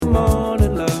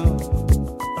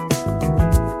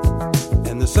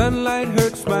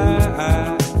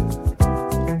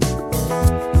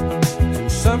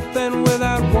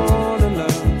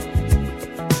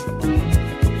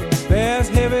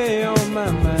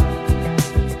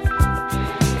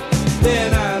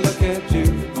Then I look at you,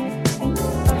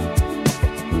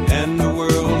 and the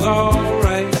world's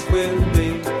alright with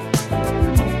me.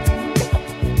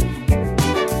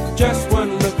 Just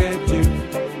one look at you,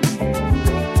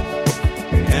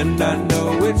 and I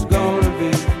know it's gonna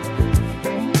be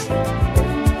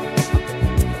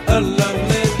a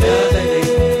lovely day.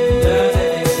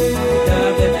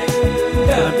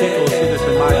 People see this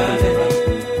in my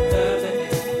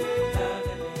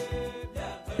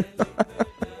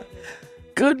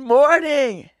Good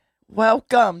morning.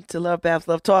 Welcome to LoveBabz,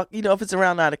 LoveTalk. You know, if it's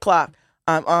around 9 o'clock,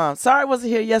 I'm on. Sorry I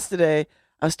wasn't here yesterday.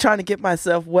 I was trying to get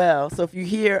myself well. So if you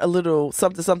hear a little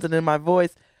something in my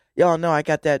voice, y'all know I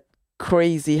got that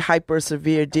crazy, hyper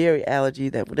severe dairy allergy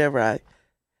that whenever I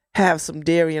have some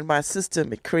dairy in my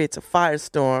system, it creates a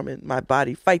firestorm and my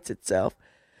body fights itself.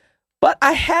 But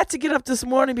I had to get up this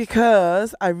morning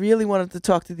because I really wanted to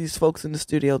talk to these folks in the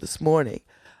studio this morning.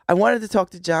 I wanted to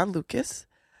talk to John Lucas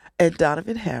and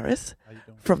Donovan Harris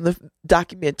from the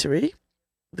documentary,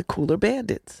 The Cooler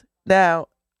Bandits. Now,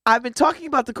 I've been talking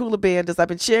about The Cooler Bandits. I've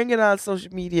been sharing it on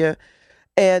social media.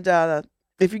 And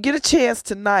if you get a chance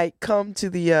tonight, come to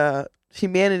the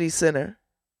Humanities Center,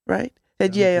 right,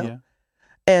 at Yale,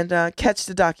 and catch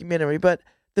the documentary. But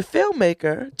the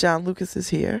filmmaker, John Lucas, is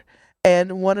here.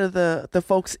 And one of the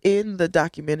folks in the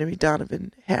documentary,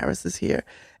 Donovan Harris, is here.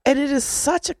 And it is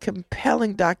such a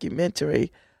compelling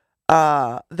documentary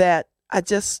that I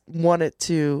just wanted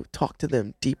to talk to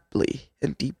them deeply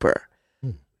and deeper.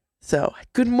 So,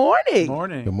 good morning.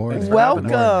 Good morning.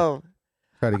 Welcome.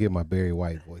 Try to get my Barry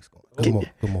White voice going.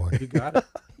 Good morning. You got it.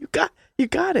 You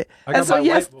got it. I got and so, my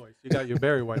yes, white voice. You got your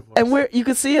very white voice. and you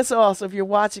can see us all. So if you're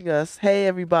watching us, hey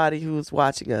everybody who's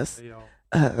watching us. Hey,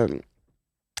 y'all.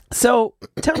 So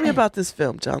tell me about this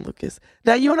film, John Lucas.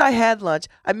 Now you and I had lunch.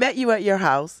 I met you at your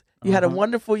house. You had a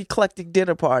wonderful eclectic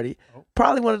dinner party. Oh.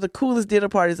 Probably one of the coolest dinner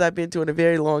parties I've been to in a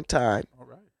very long time. All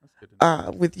right. That's good to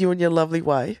know. With you and your lovely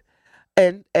wife.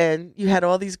 And you had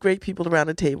all these great people around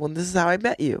the table, and this is how I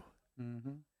met you.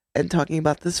 Mm-hmm. And talking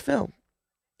about this film.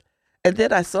 And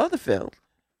then I saw the film,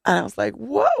 and I was like,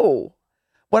 whoa.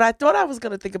 What I thought I was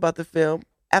going to think about the film,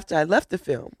 after I left the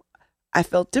film, I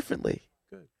felt differently.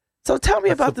 Good. So tell me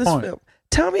That's about the this point. film.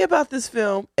 Tell me about this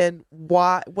film and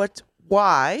why,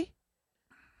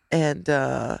 and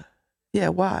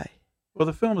why? Well,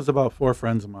 the film is about four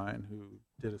friends of mine who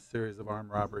did a series of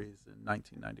armed robberies in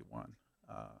 1991.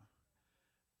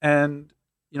 And,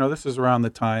 you know, this is around the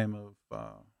time of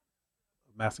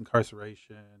mass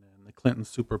incarceration and the Clinton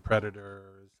super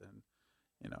predators. And,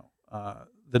 you know,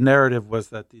 the narrative was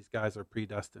that these guys are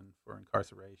predestined for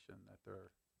incarceration, that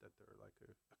they're like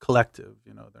a collective,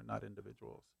 you know, they're not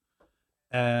individuals.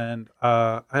 And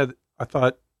I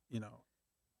thought, you know,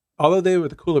 although they were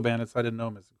the Cooler Bandits, I didn't know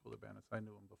them as the Cooler Bandits. I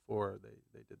knew them before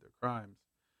they did their crimes.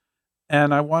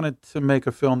 And I wanted to make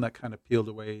a film that kind of peeled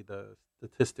away the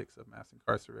statistics of mass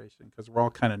incarceration, because we're all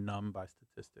kind of numb by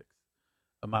statistics.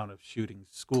 The amount of shootings,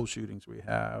 school shootings we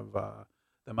have, the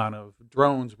amount of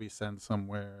drones we send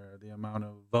somewhere, the amount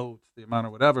of votes, the amount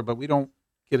of whatever, but we don't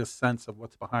get a sense of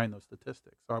what's behind those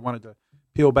statistics. So I wanted to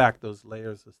peel back those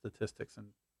layers of statistics and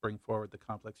bring forward the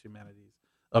complex humanities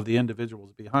of the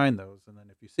individuals behind those. And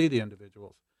then if you see the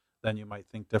individuals, then you might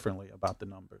think differently about the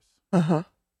numbers. Uh-huh.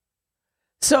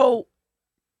 So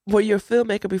were you a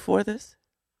filmmaker before this?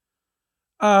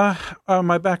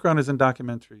 My background is in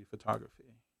documentary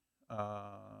photography.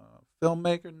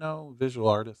 Filmmaker, no. Visual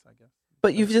artist, I guess.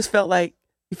 But you just felt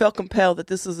compelled that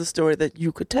this was a story that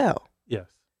you could tell. Yes.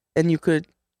 And you could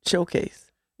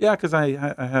showcase. Yeah, because I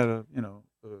had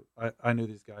I knew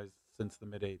these guys since the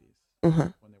mid-'80s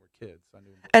when they were kids. I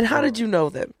knew them And how before. did you know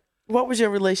them? What was your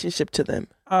relationship to them?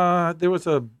 I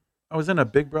was in a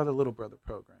Big Brother, Little Brother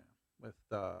program with,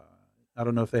 I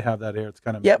don't know if they have that here. It's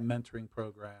kind of a mentoring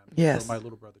program. Yes. So my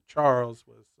little brother Charles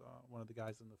was one of the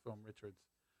guys in the film, Richard's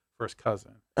first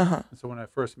cousin. Uh-huh. And so when I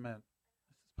first met,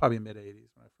 probably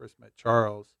mid-'80s, when I first met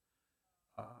Charles,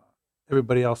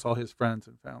 everybody else, all his friends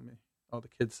and family, all the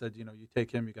kids said, you know, you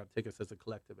take him, you got to take us as a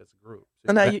collective, as a group.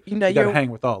 So you got to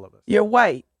hang with all of us. You're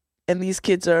white, and these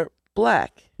kids are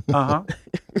black. Uh-huh.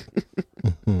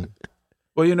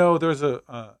 Well, you know, there's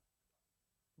a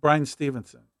Brian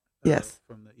Stevenson. Yes.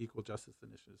 From the Equal Justice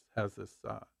Initiative has this.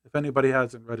 If anybody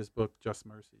hasn't read his book, Just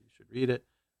Mercy, you should read it.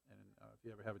 And if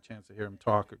you ever have a chance to hear him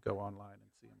talk, or go online and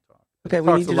see him talk. Okay,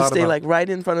 we need you to stay like right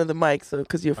in front of the mic, so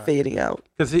because you're fading out.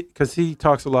 Because he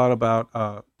talks a lot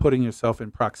about putting yourself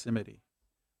in proximity,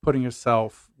 putting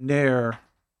yourself near,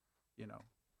 you know,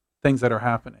 things that are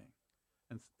happening,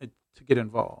 and to get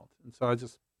involved. And so I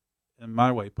just, in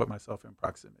my way, put myself in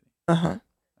proximity. Uh-huh.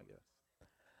 I guess.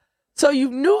 So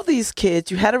you knew these kids.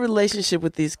 You had a relationship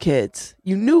with these kids.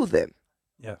 You knew them.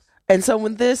 Yes. And so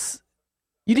when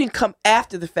you didn't come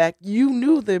after the fact. You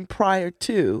knew them prior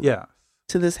to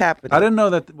this happening. I didn't know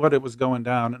what it was going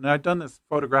down. And I'd done this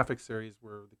photographic series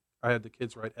where I had the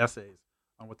kids write essays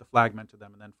on what the flag meant to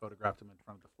them and then photographed them in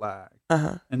front of the flag.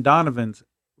 Uh-huh. And Donovan's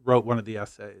wrote one of the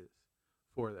essays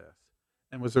for this.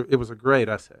 And it was a great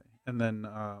essay. And then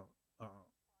a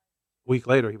week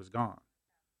later, he was gone.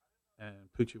 And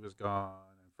Poochie was gone,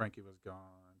 and Frankie was gone,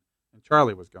 and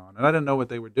Charlie was gone. And I didn't know what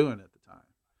they were doing at the time.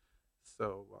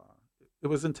 So it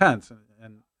was intense,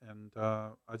 and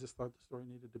I just thought the story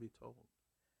needed to be told.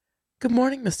 Good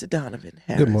morning, Mr. Donovan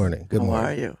Harris. Good morning. Good morning. How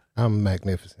are you? I'm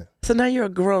magnificent. So now you're a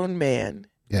grown man.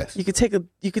 Yes. You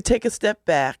could take a step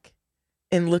back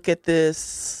and look at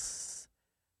this.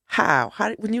 How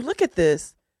when you look at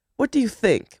this, what do you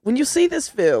think when you see this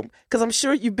film? Because I'm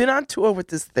sure you've been on tour with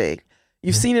this thing.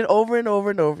 You've seen it over and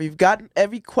over and over. You've gotten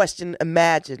every question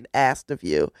imagined asked of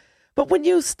you. But when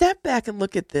you step back and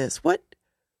look at this, what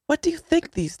do you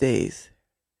think these days?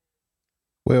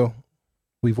 Well,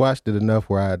 we've watched it enough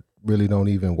where I really don't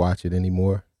even watch it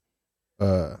anymore.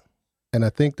 And I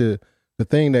think the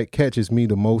thing that catches me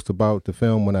the most about the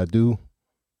film when I do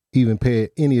even pay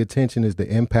any attention is the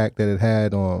impact that it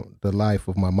had on the life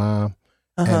of my mom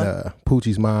and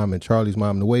Poochie's mom and Charlie's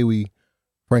mom,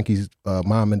 Frankie's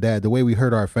mom and dad, the way we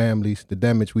hurt our families, the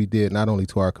damage we did not only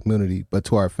to our community, but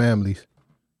to our families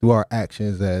through our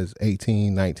actions as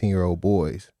 18, 19-year-old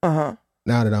boys. Uh-huh.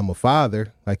 Now that I'm a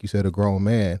father, like you said, a grown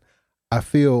man, I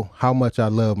feel how much I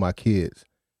love my kids.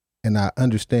 And I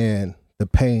understand the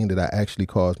pain that I actually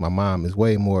caused my mom is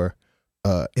way more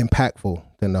impactful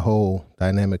than the whole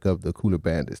dynamic of the Cooler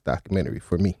Bandits documentary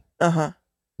for me. Uh-huh.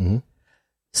 Mm-hmm.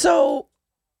 So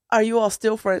are you all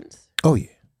still friends? Oh, yeah.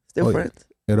 Still friends?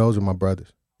 Yeah, those are my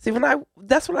brothers. See,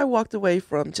 that's what I walked away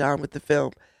from, John, with the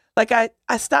film. Like I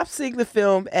stopped seeing the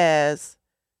film as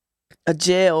a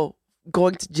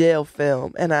going to jail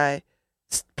film, and I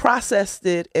processed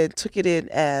it and took it in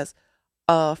as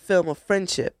a film of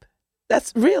friendship.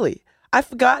 I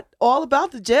forgot all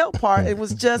about the jail part and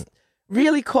was just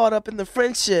really caught up in the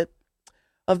friendship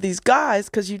of these guys,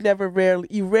 because you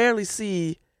rarely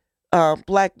see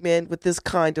black men with this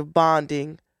kind of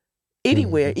bonding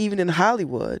anywhere, even in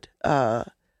Hollywood,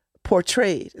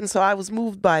 portrayed. And so I was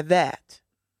moved by that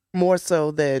more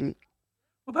so than...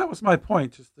 Well, that was my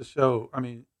point, just to show, I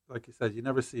mean, like you said, you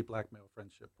never see black male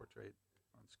friendship portrayed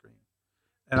on screen.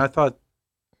 And I thought,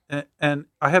 and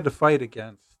I had to fight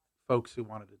against folks who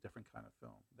wanted a different kind of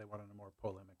film. They wanted a more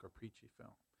polemic or preachy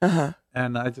film. Uh-huh.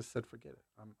 And I just said, forget it.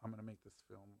 I'm going to make this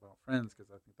film about friends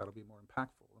because I think that'll be more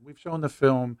impactful. And we've shown the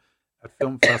film at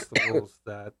film festivals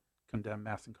that condemn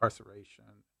mass incarceration,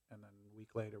 and then a week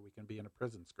later we can be in a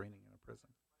prison, screening in a prison.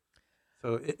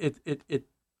 So it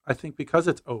I think because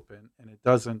it's open and it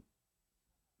doesn't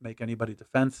make anybody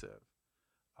defensive,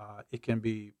 it can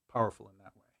be powerful in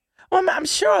that way. Well, I'm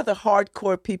sure the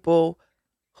hardcore people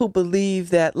who believe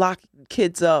that locking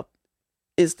kids up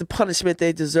is the punishment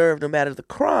they deserve no matter the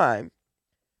crime.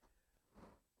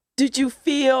 Did you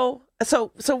feel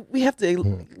so we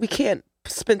can't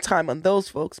spend time on those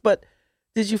folks, but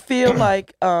did you feel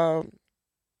like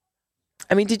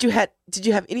did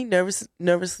you have any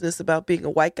nervousness about being a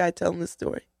white guy telling this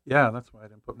story? Yeah, that's why I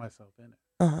didn't put myself in it.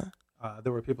 Uh-huh.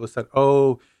 There were people who said,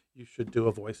 "Oh, you should do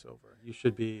a voiceover. You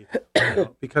should be,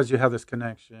 because you have this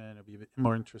connection, it'll be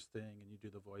more interesting, and you do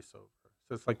the voiceover."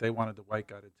 So it's like they wanted the white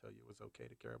guy to tell you it was okay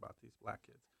to care about these black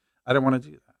kids. I didn't want to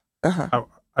do that. Uh-huh.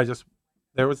 I just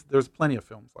there was plenty of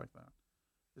films like that.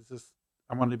 It's just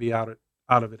I wanted to be out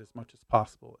of it as much as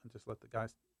possible and just let the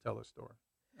guys tell their story,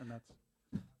 and that's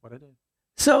what I did.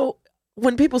 So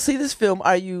when people see this film,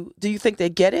 do you think they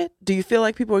get it? Do you feel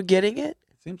like people are getting it?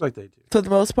 It seems like they do. For the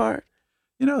most part?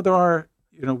 There are,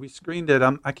 we screened it.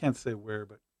 I can't say where,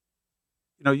 but,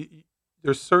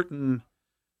 there's certain,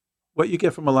 what you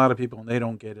get from a lot of people and they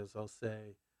don't get is they'll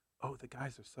say, "Oh, the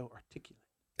guys are so articulate."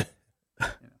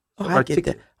 I get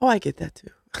that. Oh, I get that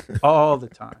too. All the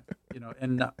time,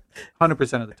 and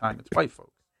 100% of the time it's white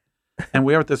folks. And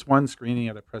we were at this one screening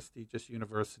at a prestigious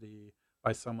university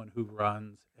by someone who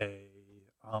runs a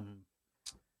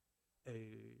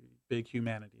big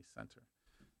humanities center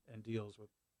and deals with,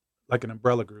 like, an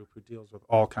umbrella group who deals with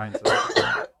all kinds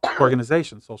of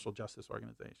organizations, social justice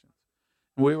organizations.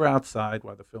 And we were outside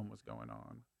while the film was going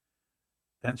on.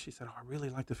 And she said, "Oh, I really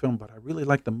like the film, but I really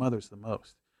like the mothers the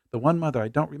most. The one mother, I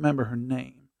don't remember her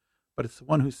name, but it's the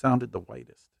one who sounded the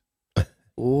whitest."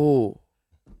 Ooh.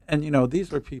 And,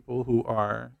 these are people who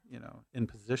are, in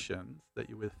positions that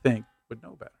you would think would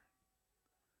know better.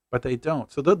 But they don't.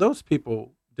 So those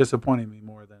people disappointed me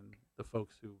more than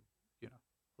folks who,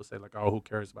 will say like, oh, who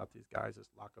cares about these guys? Just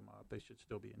lock them up. They should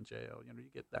still be in jail. You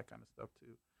get that kind of stuff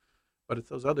too. But it's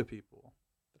those other people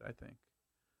that I think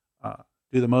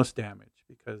do the most damage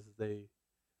because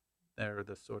they're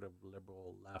the sort of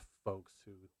liberal left folks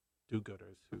who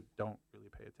do-gooders who don't really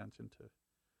pay attention to,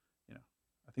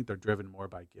 I think they're driven more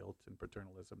by guilt and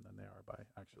paternalism than they are by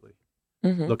actually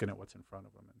looking at what's in front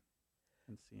of them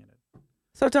and seeing it.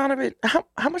 So Donovan,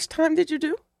 how much time did you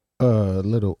do? A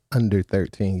little under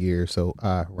 13 years, so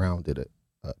I rounded it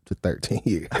up to 13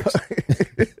 years.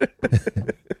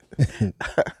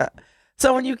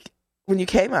 So when you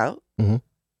came out,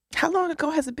 how long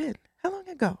ago has it been? How long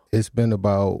ago? It's been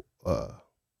about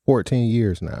 14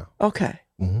 years now. Okay.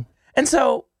 And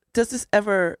so does this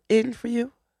ever end for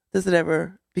you? Does it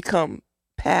ever become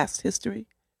past history?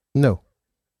 No.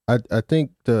 I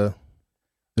think the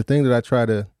thing that I try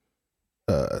to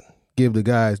give the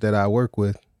guys that I work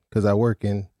with, because I work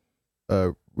in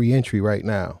reentry right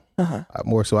now.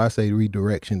 More so I say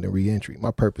redirection than reentry.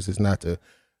 My purpose is not to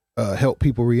help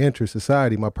people reenter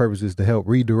society. My purpose is to help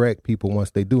redirect people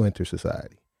once they do enter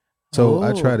society. So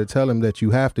I try to tell them that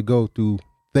you have to go through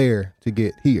there to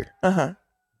get here.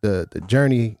 The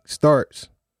journey starts,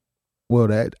 well,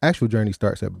 the actual journey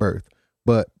starts at birth,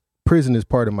 but prison is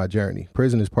part of my journey.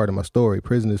 Prison is part of my story.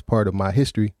 Prison is part of my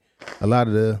history. A lot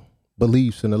of the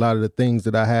beliefs and a lot of the things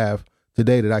that I have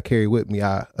today that I carry with me,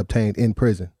 I obtained in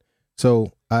prison.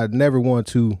 So I never want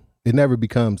to, it never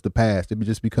becomes the past. It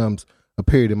just becomes a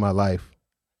period in my life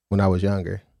when I was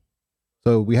younger.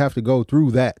 So we have to go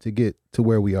through that to get to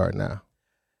where we are now.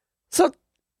 So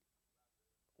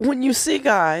when you see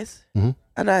guys,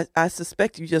 and I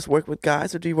suspect you just work with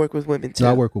guys, or do you work with women too?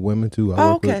 No, I work with women too.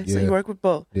 Okay. So you work with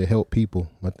both. Yeah, help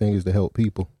people. My thing is to help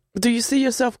people. Do you see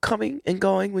yourself coming and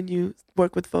going when you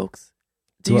work with folks?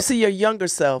 Do you see your younger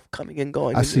self coming and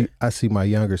going? I see my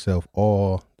younger self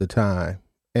all the time.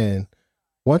 And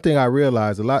one thing I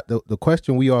realize a lot, the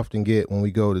question we often get when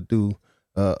we go to do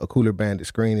a Cooler Bandit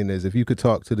screening is, if you could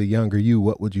talk to the younger you,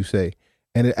 what would you say?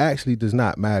 And it actually does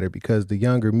not matter, because the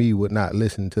younger me would not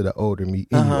listen to the older me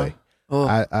anyway.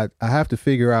 I have to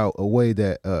figure out a way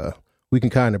that we can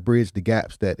kind of bridge the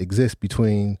gaps that exist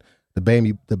between the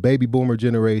baby boomer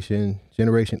generation,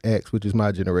 Generation X, which is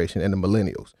my generation, and the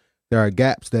millennials. There are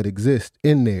gaps that exist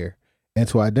in there, and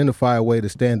to identify a way to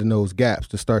stand in those gaps,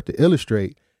 to start to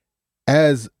illustrate,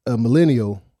 as a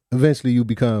millennial, eventually you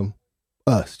become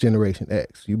us, Generation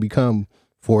X. You become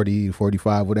 40,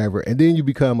 45, whatever, and then you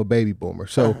become a baby boomer.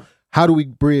 So how do we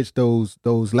bridge those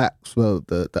laps? Well,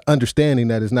 the understanding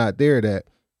that is not there, that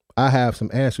I have some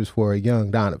answers for a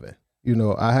young Donovan.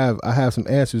 I have some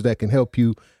answers that can help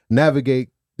you navigate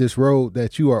this road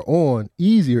that you are on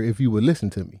easier if you would listen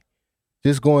to me.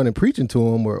 Just going and preaching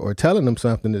to them or telling them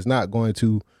something is not going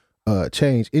to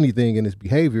change anything in his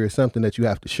behavior. It's something that you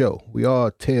have to show. We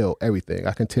all tell everything.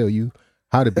 I can tell you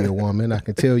how to be a woman. I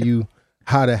can tell you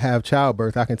how to have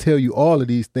childbirth. I can tell you all of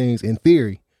these things in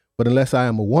theory, but unless I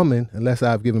am a woman, unless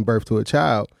I've given birth to a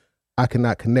child, I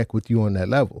cannot connect with you on that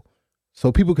level.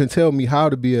 So people can tell me how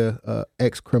to be a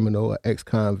ex-criminal, an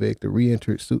ex-convict, a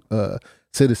re-entered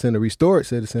citizen, a restored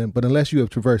citizen, but unless you have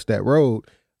traversed that road,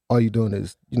 all you're doing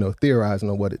is, theorizing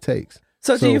on what it takes.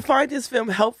 So do you find this film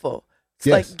helpful? It's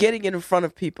like getting it in front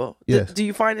of people. Yes. Do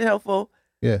you find it helpful?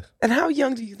 Yes. And how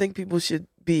young do you think people should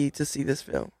be to see this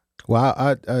film? Well,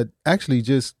 I actually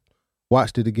just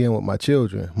watched it again with my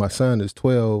children. My son is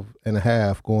 12 and a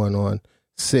half going on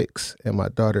 6, and my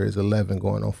daughter is 11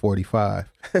 going on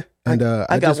 45. And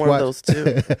I got one of those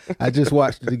too. I just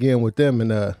watched it again with them,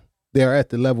 and they're at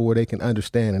the level where they can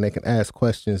understand and they can ask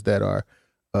questions that are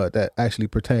that actually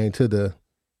pertain to the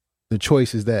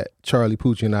choices that Charlie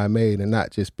Pucci and I made, and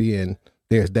not just being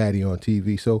there's daddy on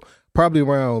TV. So probably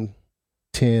around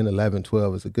 10, 11,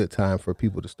 12 is a good time for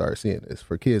people to start seeing this,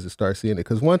 for kids to start seeing it.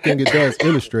 Because one thing it does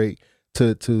illustrate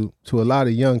to a lot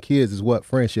of young kids is what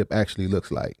friendship actually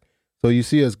looks like. So you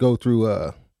see us go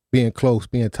through being close,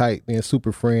 being tight, being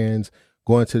super friends,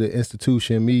 going to the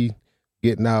institution, me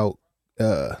getting out,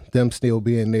 them still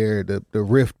being there, the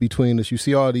rift between us. You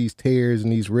see all these tears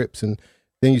and these rips, and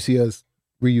then you see us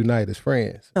reunite as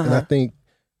friends. And I think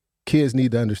kids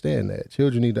need to understand that.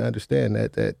 Children need to understand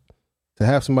that to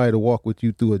have somebody to walk with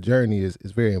you through a journey is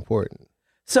very important.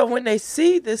 So when they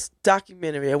see this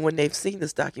documentary, and when they've seen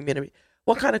this documentary,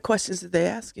 what kind of questions did they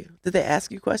ask you? Did they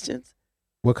ask you questions?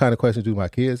 What kind of questions do my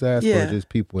kids ask, or just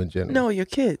people in general? No, your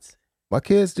kids. My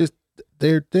kids, just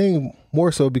their thing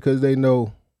more so because they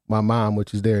know my mom,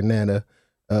 which is their nana.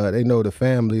 They know the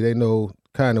family. They know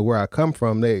kind of where I come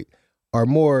from. They are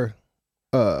more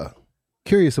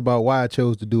curious about why I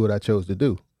chose to do what I chose to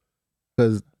do.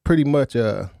 Because pretty much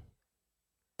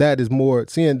that is more,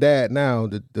 seeing dad now,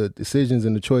 the decisions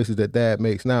and the choices that dad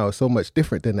makes now is so much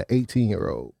different than the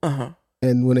 18-year-old.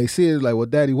 And when they see it, like, well,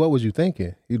 daddy, what was you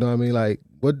thinking? You know what I mean? Like,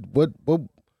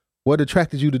 what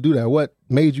attracted you to do that? What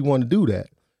made you want to do that?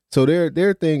 So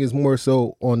their thing is more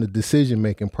so on the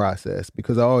decision-making process,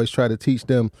 because I always try to teach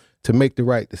them to make the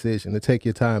right decision, to take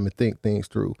your time and think things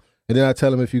through. And then I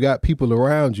tell them, if you got people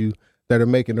around you that are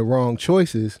making the wrong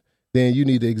choices, then you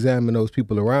need to examine those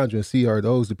people around you and see, are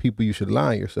those the people you should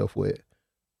align yourself with?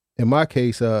 In my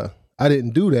case, I didn't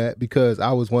do that because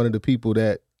I was one of the people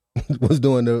that was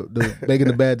doing the making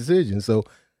the bad decisions. So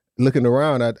looking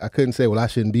around, I couldn't say, well, I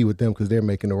shouldn't be with them because they're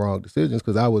making the wrong decisions,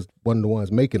 because I was one of the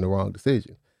ones making the wrong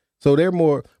decision. So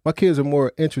my kids are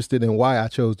more interested in why I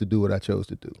chose to do what I chose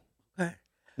to do. Okay.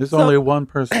 There's only one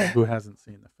person who hasn't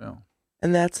seen the film.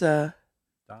 And that's Donovan.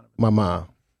 My mom.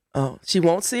 Oh, she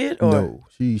won't see it? Or? No,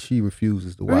 she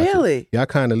refuses to watch it. Really? Yeah, I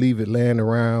kind of leave it laying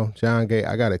around. I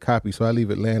got a copy, so I leave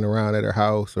it laying around at her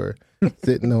house or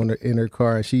sitting in her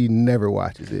car, and she never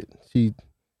watches it.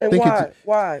 And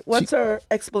why? What's her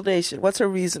explanation? What's her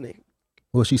reasoning?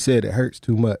 Well, she said it hurts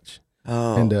too much.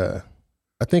 Oh. And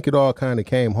I think it all kind of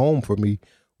came home for me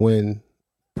when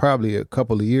probably a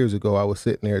couple of years ago I was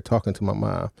sitting there talking to my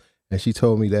mom, and she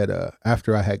told me that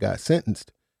after I had got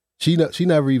sentenced, she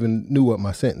never even knew what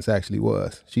my sentence actually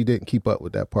was. She didn't keep up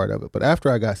with that part of it. But after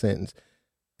I got sentenced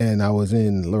and I was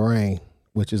in Lorraine,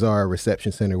 which is our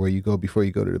reception center where you go before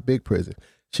you go to the big prison,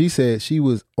 she said she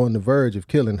was on the verge of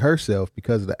killing herself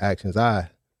because of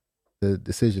the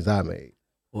decisions I made.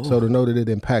 Ooh. So to know that it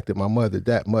impacted my mother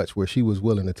that much, where she was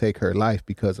willing to take her life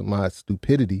because of my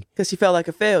stupidity. Because she felt like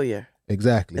a failure.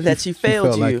 Exactly. And that she failed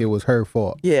you. She felt like it was her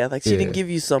fault. Yeah, like she didn't give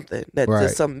you something. That right.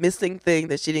 There's some missing thing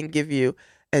that she didn't give you.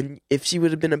 And if she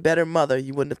would have been a better mother,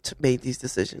 you wouldn't have made these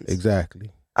decisions.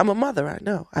 Exactly. I'm a mother, I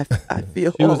know. I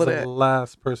feel she all was of the that.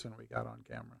 last person we got on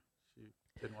camera. She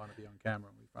didn't want to be on camera,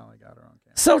 and we finally got her on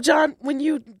camera. So, John, when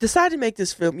you decided to make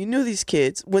this film, you knew these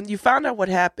kids. When you found out what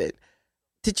happened,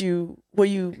 were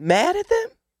you mad at them?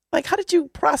 Like, how did you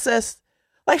process?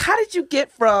 Like, how did you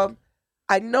get from,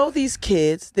 I know these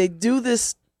kids, they do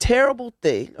this terrible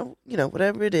thing, or,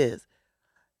 whatever it is,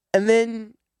 and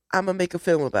then I'm going to make a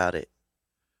film about it?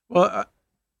 Well,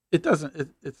 it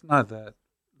doesn't. It's not that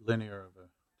linear of a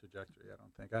trajectory. I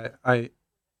don't think.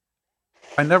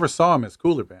 I never saw them as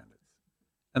Cooler Bandits,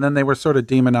 and then they were sort of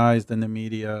demonized in the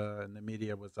media, and the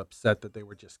media was upset that they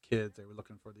were just kids. They were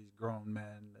looking for these grown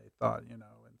men. They thought, and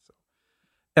so.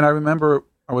 And I remember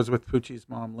I was with Poochie's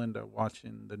mom, Linda,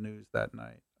 watching the news that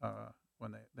night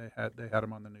when they had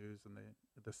him on the news and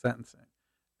the sentencing,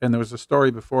 and there was a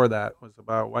story before that was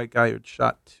about a white guy who'd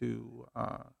shot two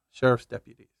sheriff's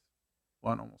deputies.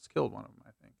 One almost killed one of them,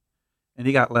 I think. And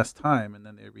he got less time, and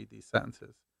then they read these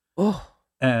sentences. Oh.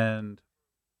 And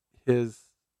I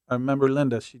remember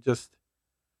Linda, she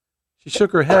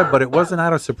shook her head, but it wasn't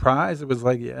out of surprise. It was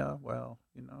like, yeah, well,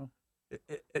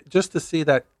 just to see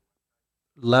that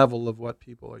level of what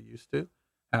people are used to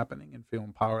happening and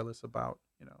feeling powerless about,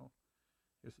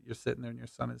 you're sitting there and your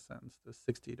son is sentenced to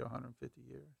 60 to 150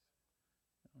 years.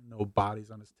 No bodies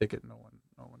on his ticket, no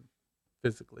one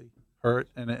physically hurt.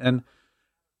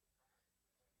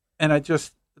 And I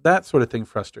just, that sort of thing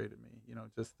frustrated me,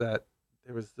 just that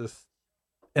there was this,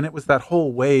 and it was that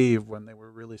whole wave when they were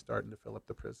really starting to fill up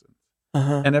the prisons.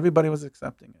 Uh-huh. And everybody was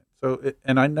accepting it. So,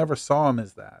 and I never saw them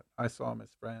as that. I saw them as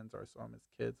friends, or I saw them as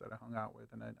kids that I hung out with,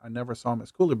 and I never saw them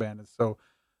as Cooler Bandits. So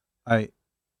I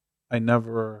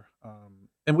never,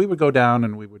 and we would go down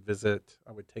and we would visit.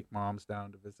 I would take moms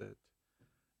down to visit,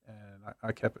 and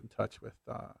I kept in touch with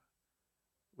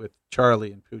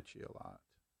Charlie and Poochie a lot,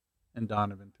 and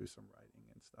Donovan through some writing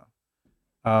and stuff.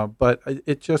 But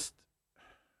it just,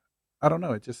 I don't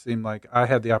know, it just seemed like I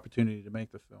had the opportunity to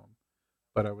make the film,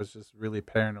 but I was just really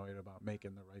paranoid about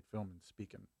making the right film and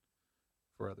speaking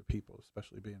for other people,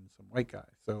 especially being some white guy.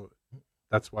 So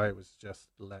that's why it was just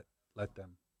let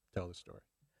them tell the story.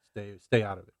 Stay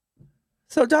out of it.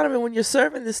 So Donovan, when you're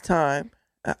serving this time,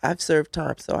 I've served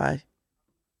time, so I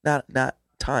not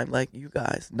time like you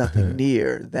guys, nothing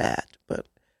near that. But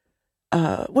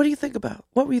what do you think about?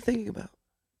 What were you thinking about?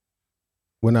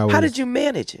 How did you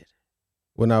manage it?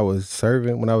 When I was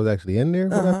serving, when I was actually in there,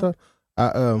 what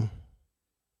I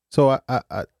thought,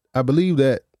 I believe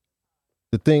that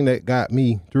the thing that got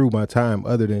me through my time,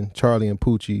 other than Charlie and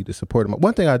Poochie, the support of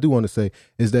one thing I do want to say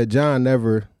is that John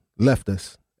never left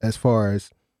us, as far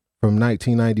as from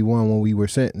 1991 when we were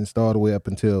sentenced all the way up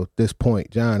until this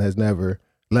point. John has never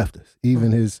left us.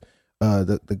 Even his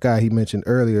the guy he mentioned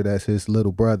earlier, that's his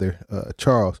little brother,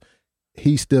 Charles,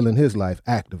 he's still in his life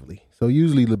actively. So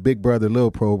usually the big brother,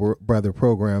 little brother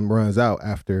program runs out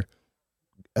after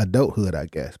adulthood, I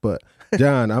guess. But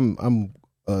John, I'm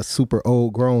a super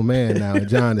old grown man now, and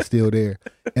John is still there.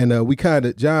 And we kind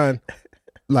of, John,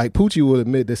 like Poochie will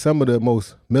admit that some of the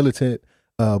most militant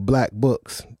black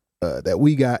books that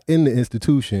we got in the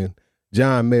institution,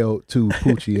 John mailed to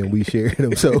Poochie and we shared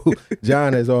them. So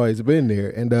John has always been there.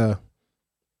 And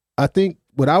I think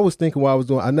what I was thinking while I was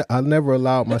doing, I never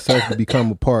allowed myself to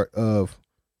become a part of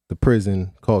the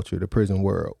prison culture, the prison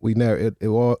world. We never, it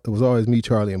was always me,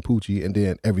 Charlie, and Poochie, and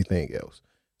then everything else.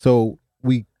 So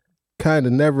we kind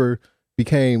of never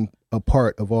became a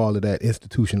part of all of that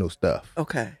institutional stuff.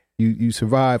 Okay. You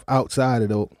survive outside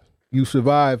of you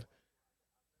survive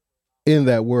in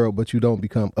that world, but you don't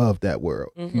become of that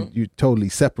world. Mm-hmm. You're totally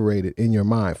separated in your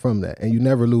mind from that. And you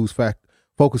never lose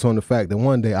focus on the fact that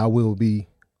one day I will be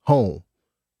home.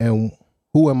 And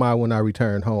who am I when I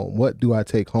return home? What do I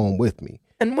take home with me?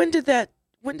 And when did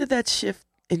that shift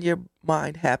in your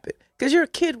mind happen? Because you're a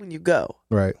kid when you go.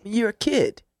 Right. You're a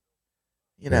kid,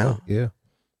 you know? Yeah.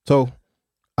 So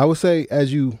I would say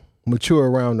as you mature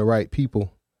around the right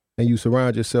people and you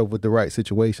surround yourself with the right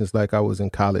situations, like I was in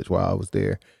college while I was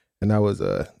there, and I was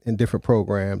in different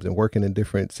programs and working in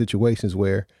different situations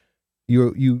where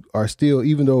you are still,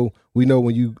 even though we know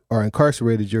when you are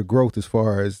incarcerated, your growth as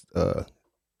far as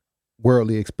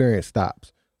worldly experience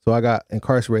stops. So I got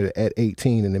incarcerated at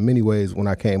 18, and in many ways, when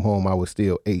I came home, I was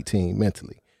still 18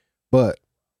 mentally. But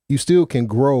you still can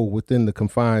grow within the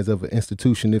confines of an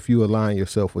institution if you align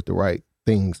yourself with the right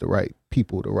things, the right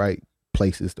people, the right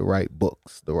places, the right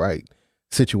books, the right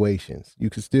situations. You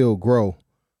can still grow.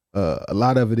 A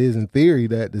lot of it is in theory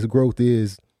that this growth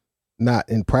is not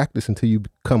in practice until you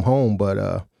come home. But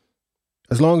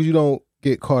as long as you don't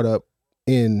get caught up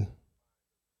in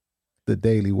the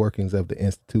daily workings of the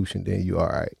institution, then you all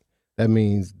right. That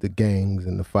means the gangs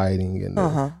and the fighting and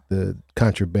the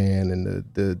contraband and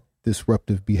the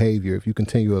disruptive behavior. If you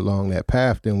continue along that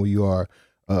path, then when you are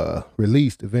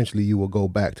released, eventually you will go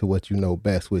back to what you know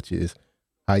best, which is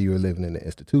how you were living in the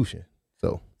institution.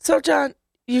 So John,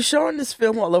 you're showing this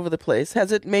film all over the place.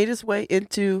 Has it made its way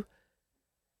into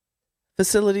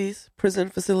facilities, prison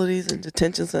facilities and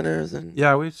detention centers? And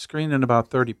Yeah, we've screened in about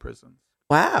 30 prisons.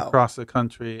 Wow. Across the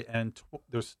country, and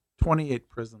there's 28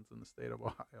 prisons in the state of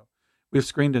Ohio. We've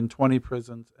screened in 20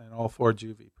 prisons and all 4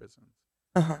 juvie prisons.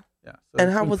 Uh-huh. Yeah. So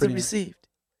And how was it received?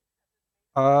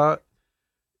 It's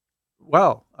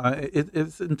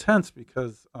intense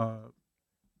because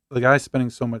the guys spending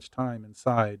so much time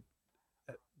inside,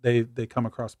 they come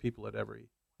across people at every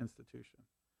institution.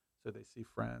 So they see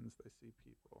friends, they see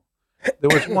people. There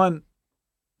was one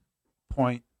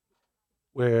point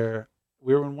where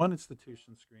we were in one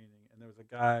institution screening, and there was a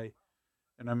guy,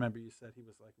 and I remember you said he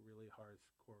was like a really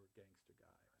hardcore gangster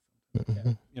guy or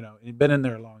something. And, and he'd been in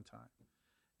there a long time.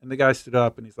 And the guy stood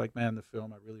up and he's like, "Man, the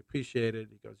film, I really appreciate it."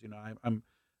 He goes, I'm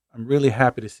really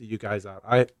happy to see you guys out.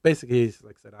 He's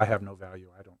like said, I have no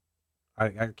value. I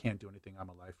can't do anything. I'm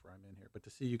a lifer. I'm in here. But to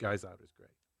see you guys out is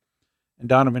great. And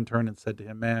Donovan turned and said to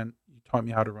him, "Man, you taught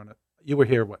me how to run it. You were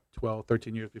here, 12,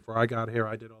 13 years before I got here.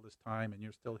 I did all this time, and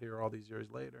you're still here all these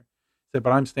years later." He said,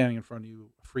 "But I'm standing in front of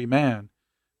you, a free man,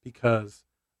 because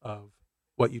of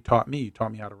what you taught me. You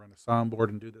taught me how to run a soundboard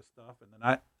and do this stuff." And then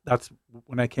that's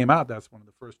when I came out, that's one of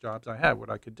the first jobs I had,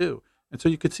 what I could do. And so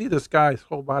you could see this guy's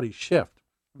whole body shift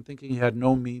from thinking he had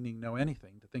no meaning, no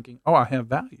anything, to thinking, oh, I have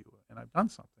value and I've done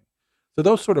something. So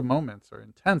those sort of moments are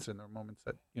intense, and they're moments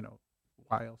that,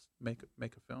 why else make a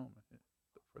film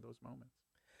for those moments?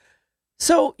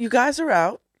 So you guys are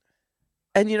out,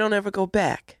 and you don't ever go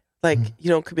back. Like, you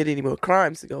don't commit any more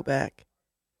crimes to go back.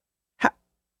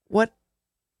 What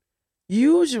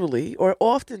usually or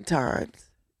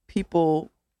oftentimes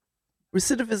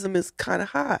recidivism is kind of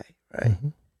high, right? Mm-hmm.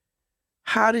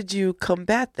 How did you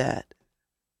combat that?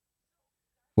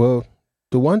 Well,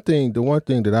 the one thing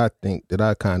that I think that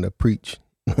I kind of preach,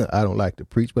 I don't like to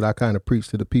preach, but I kind of preach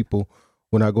to the people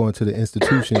when I go into the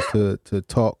institutions to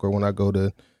talk, or when I go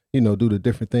to, do the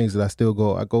different things that I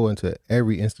go into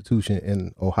every institution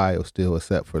in Ohio still,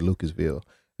 except for Lucasville,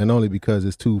 and only because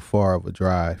it's too far of a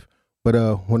drive. But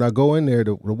when I go in there,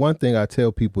 the one thing I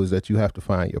tell people is that you have to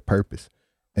find your purpose,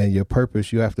 and your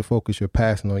purpose, you have to focus your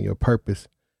passion on your purpose,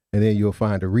 and then you'll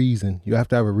find a reason. You have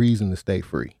to have a reason to stay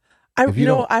free. I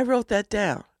wrote that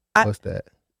down. What's that?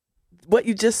 What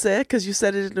you just said, because you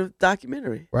said it in the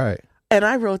documentary. Right. And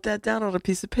I wrote that down on a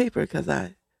piece of paper because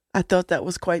I thought that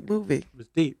was quite moving. It was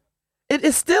deep. It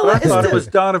is still. I thought it was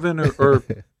Donovan or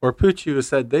Pucci who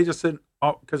said, they just said,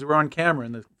 because we're on camera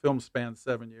and the film spans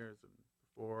 7 years,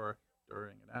 before,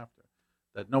 during, and after,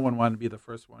 that no one wanted to be the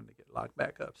first one to get locked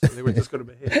back up. So they were just going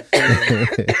to behave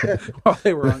while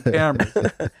they were on camera.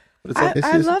 But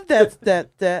I love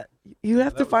that you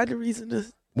have to find a reason to.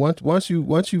 Once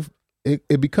you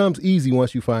it becomes easy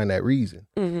once you find that reason.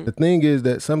 Mm-hmm. The thing is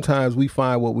that sometimes we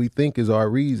find what we think is our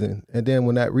reason, and then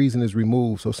when that reason is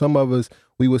removed, so some of us,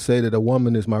 we would say that a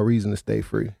woman is my reason to stay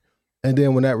free. And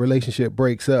then when that relationship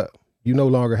breaks up, you no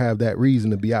longer have that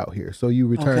reason to be out here. So you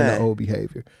return to old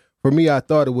behavior. For me, I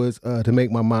thought it was to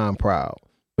make my mom proud.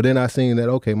 But then I seen that,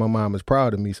 okay, my mom is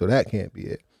proud of me, so that can't be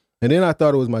it. And then I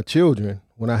thought it was my children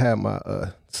when I had my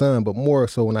son, but more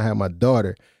so when I had my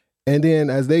daughter. And then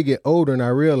as they get older and I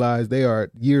realize they are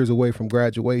years away from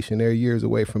graduation, they're years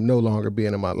away from no longer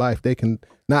being in my life, they can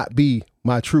not be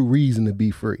my true reason to be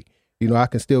free. You know, I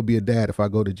can still be a dad if I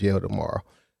go to jail tomorrow.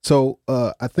 So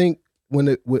I think when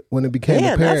it became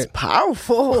apparent, that's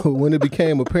powerful. when it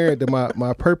became apparent that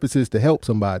my purpose is to help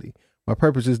somebody, my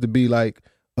purpose is to be like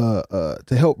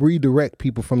to help redirect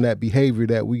people from that behavior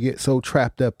that we get so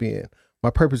trapped up in.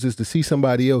 My purpose is to see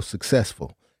somebody else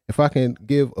successful. If I can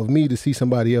give of me to see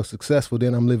somebody else successful,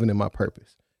 then I'm living in my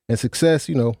purpose. And success,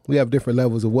 you know, we have different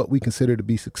levels of what we consider to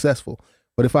be successful.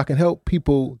 But if I can help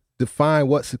people define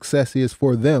what success is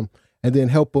for them and then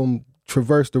help them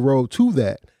traverse the road to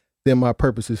that, then my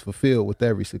purpose is fulfilled with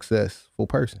every successful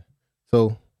person.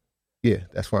 So, yeah,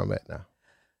 that's where I'm at now.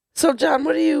 So, John,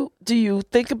 what do you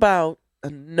think about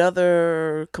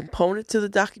another component to the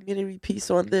documentary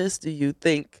piece on this? Do you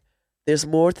think there's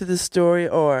more to this story,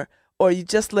 or you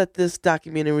just let this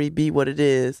documentary be what it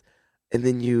is, and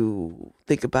then you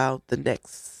think about the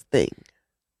next thing?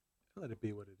 Let it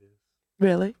be what it is.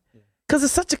 Really? Because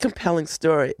it's such a compelling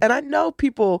story. And I know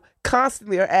people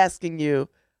constantly are asking you,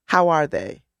 how are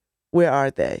they? Where are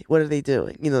they? What are they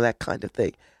doing? You know, that kind of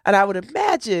thing. And I would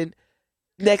imagine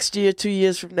next year, 2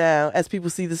 years from now, as people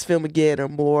see this film again or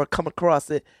more come across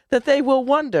it, that they will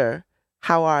wonder,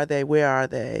 how are they? Where are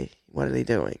they? What are they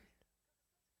doing?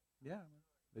 Yeah,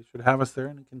 they should have us there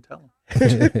and we can tell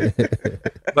them.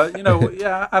 But, you know,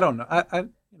 yeah, I don't know.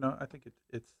 I think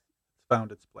it's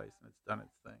found its place and it's done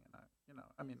its thing. And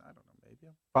I don't know,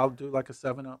 maybe I'll do like a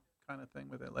 7-Up kind of thing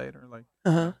with it later. Like,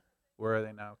 where are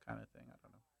they now kind of thing? I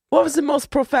don't know. What was the most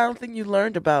profound thing you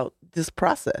learned about this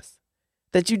process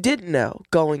that you didn't know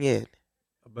going in?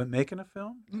 But making a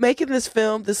film? Making this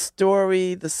film, this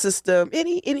story, the system,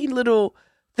 any little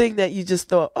thing that you just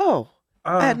thought,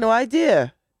 I had no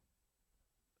idea.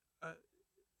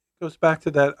 Goes back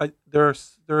to that. There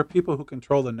are people who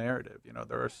control the narrative. You know,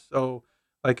 there are so,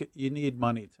 like, you need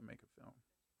money to make a film.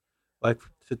 Like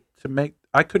to make,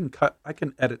 I can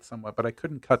edit somewhat, but I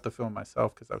couldn't cut the film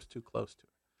myself because I was too close to it.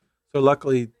 So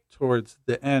luckily, towards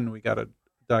the end, we got a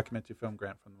documentary film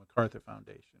grant from the MacArthur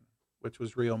Foundation, which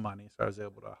was real money. So I was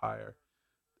able to hire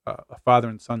a father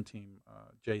and son team,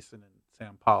 Jason and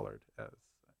Sam Pollard,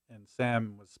 and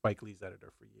Sam was Spike Lee's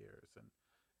editor for years,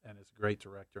 and is a great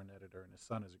director and editor, and his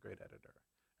son is a great editor,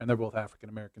 and they're both African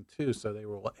American too. So they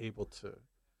were able to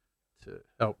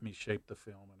help me shape the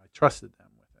film, and I trusted them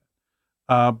with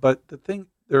it. But the thing,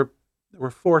 there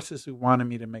were forces who wanted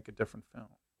me to make a different film.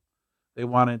 They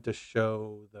wanted to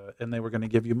show and they were going to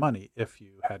give you money if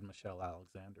you had Michelle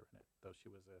Alexander in it, though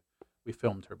we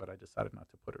filmed her, but I decided not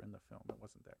to put her in the film. It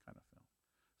wasn't that kind of film.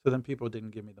 So then people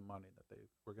didn't give me the money that they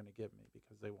were going to give me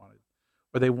because they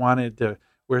wanted to,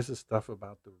 where's the stuff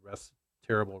about the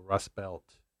terrible Rust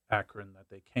Belt, Akron that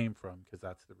they came from, because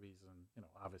that's the reason,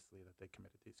 obviously that they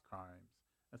committed these crimes.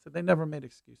 I said, they never made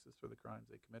excuses for the crimes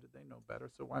they committed. They know better,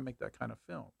 so why make that kind of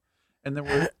film? And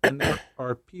there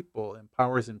are people and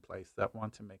powers in place that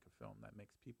want to make a film that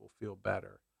makes people feel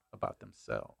better about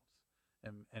themselves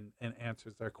and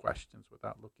answers their questions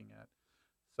without looking at.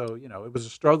 So, it was a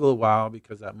struggle a while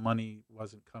because that money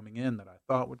wasn't coming in that I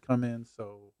thought would come in.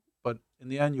 So, but in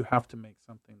the end, you have to make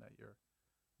something that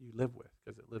you live with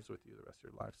because it lives with you the rest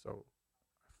of your life. So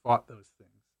I fought those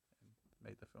things and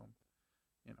made the film,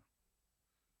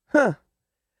 Huh.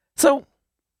 So,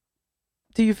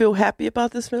 do you feel happy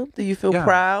about this film? Do you feel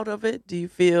proud of it? Do you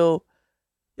feel...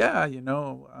 Yeah,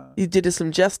 you did it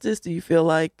some justice? Do you feel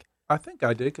like... I think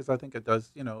I did, because I think it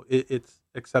does, it's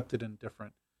accepted in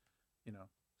different,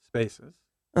 spaces,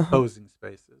 opposing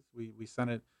spaces. We sent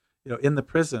it, in the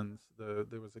prisons,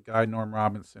 there was a guy, Norm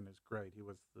Robinson, who's great. He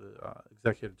was the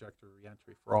executive director of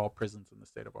reentry for all prisons in the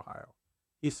state of Ohio.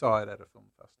 He saw it at a film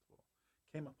festival,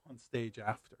 came up on stage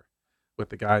after with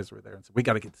the guys who were there and said, we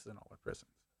got to get this in all our prisons.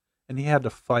 And he had to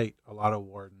fight a lot of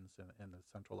wardens in the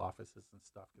central offices and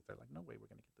stuff because they're like, no way we're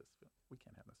going to get this film. We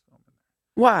can't have this film in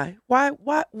there.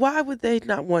 Why would they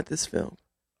not want this film?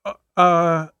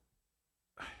 I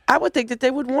would think that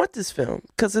they would want this film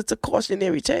because it's a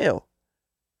cautionary tale.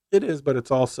 It is, but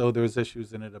it's also, there's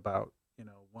issues in it about,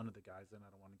 one of the guys, and I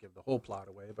don't want to give the whole plot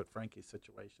away, but Frankie's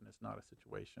situation is not a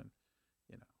situation,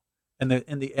 you know. And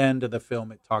in the end of the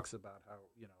film, it talks about how,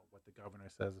 you know, what the governor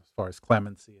says as far as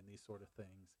clemency and these sort of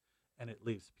things, and it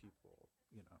leaves people,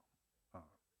 you know,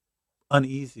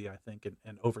 uneasy, I think,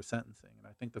 and over sentencing. And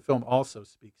I think the film also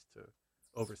speaks to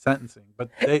over sentencing, but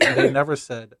they never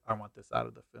said, I want this out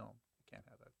of the film. You can't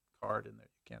have that card in there.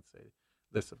 You can't say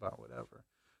this about whatever.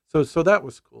 So that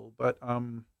was cool. But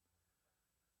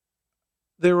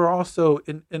there were also,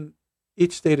 in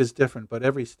each state is different, but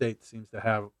every state seems to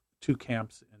have two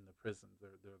camps in the prison.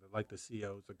 They're like the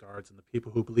COs, the guards, and the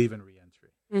people who believe in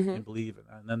reentry and believe in.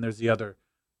 And then there's the other,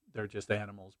 they're just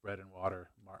animals, bread and water,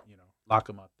 you know, lock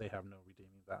them up. They have no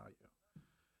redeeming value.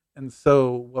 And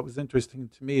so what was interesting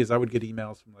to me is I would get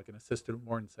emails from like an assistant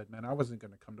warden said, man, I wasn't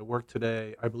going to come to work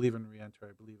today. I believe in reentry.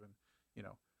 I believe in, you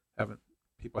know,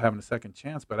 people having a second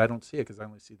chance, but I don't see it because I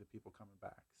only see the people coming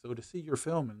back. So to see your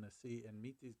film and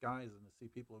meet these guys and to see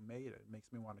people who made it, it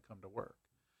makes me want to come to work.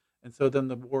 And so then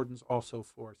the wardens also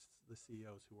forced the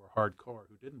CEOs who were hardcore,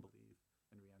 who didn't believe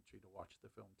in reentry, to watch the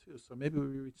film too. So maybe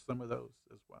we reached some of those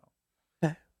as well.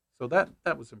 Okay. So that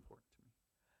was important to me.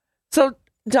 So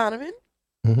Donovan,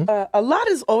 a lot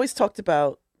is always talked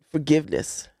about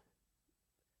forgiveness.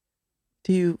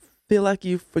 Do you feel like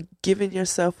you've forgiven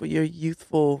yourself for your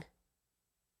youthful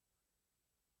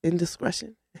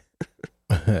indiscretion?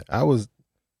 I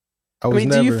mean, never...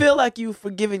 do you feel like you've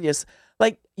forgiven yourself?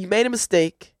 Like you made a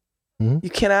mistake.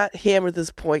 You cannot hammer this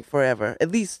point forever.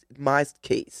 At least in my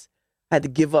case, I had to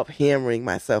give up hammering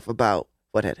myself about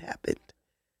what had happened.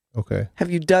 Okay.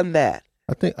 Have you done that?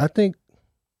 I think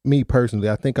me personally,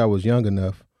 I think I was young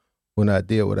enough when I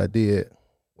did what I did,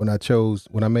 when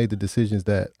I made the decisions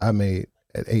that I made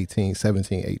at 18,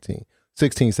 17, 18,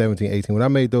 16, 17, 18. When I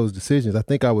made those decisions, I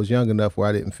think I was young enough where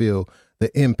I didn't feel the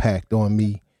impact on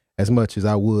me as much as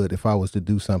I would if I was to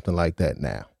do something like that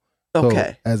now.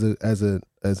 Okay. So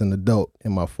as an adult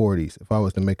in my 40s, if I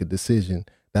was to make a decision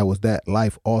that was that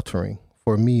life altering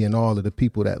for me and all of the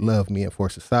people that love me and for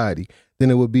society, then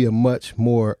it would be a much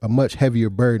heavier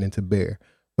burden to bear.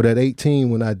 But at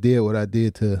 18, when I did what I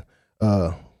did to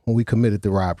when we committed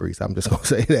the robberies, I'm just gonna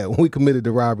say that when we committed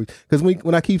the robberies, because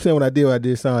when I keep saying what I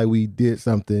did sound like we did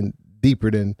something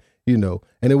deeper than, you know,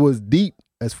 and it was deep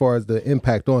as far as the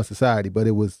impact on society, but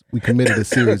we committed a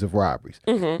series of robberies.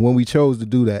 When we chose to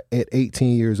do that at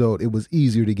 18 years old, it was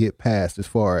easier to get past as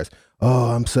far as,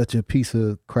 oh, I'm such a piece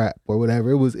of crap or whatever.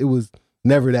 It was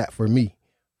never that for me.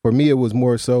 For me, it was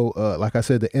more so, like I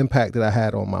said, the impact that I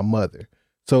had on my mother.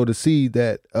 So to see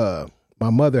that my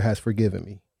mother has forgiven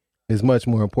me is much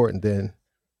more important than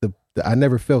I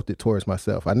never felt it towards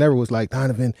myself. I never was like,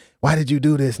 Donovan, why did you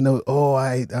do this? No,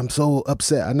 I'm so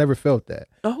upset. I never felt that.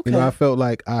 Okay. You know, I felt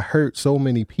like I hurt so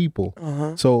many people.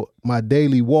 So my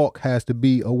daily walk has to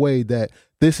be a way that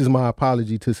this is my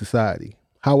apology to society.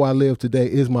 How I live today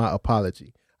is my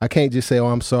apology. I can't just say, oh,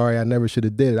 I'm sorry, I never should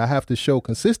have did it. I have to show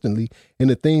consistently in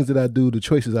the things that I do, the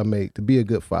choices I make, to be a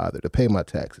good father, to pay my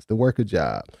taxes, to work a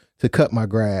job, to cut my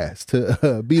grass,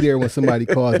 to be there when somebody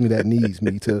calls me that needs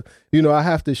me, to, you know, I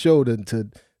have to show to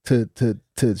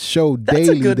show daily. That's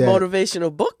a good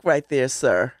motivational book right there,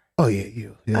 sir. Oh yeah.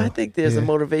 I think there's a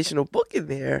motivational book in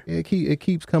there. It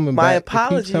keeps coming my back. My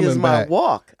apology is my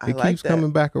walk. It keeps coming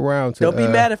back around. Don't be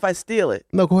mad if I steal it.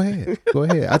 No, go ahead.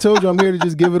 I told you I'm here to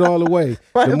just give it all away.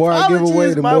 The more I give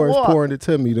away, the more it's pouring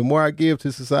into me. The more I give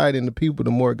to society and the people,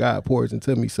 the more God pours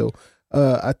into me. So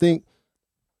I think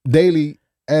daily,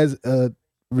 as a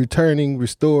returning,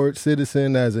 restored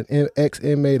citizen, as an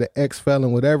ex-inmate, an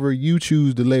ex-felon, whatever you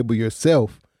choose to label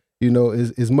yourself, you know,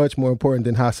 is much more important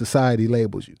than how society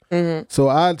labels you. So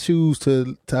I choose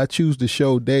to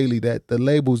show daily that the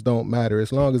labels don't matter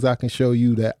as long as I can show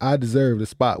you that I deserve the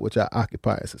spot which I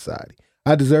occupy in society.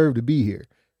 I deserve to be here.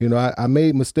 You know, I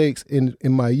made mistakes in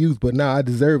my youth, but now I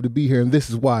deserve to be here, and this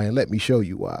is why, and let me show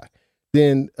you why.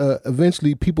 Then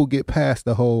eventually people get past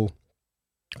the whole,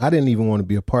 I didn't even want to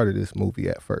be a part of this movie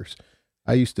at first.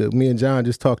 Me and John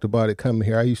just talked about it coming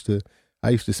here. I used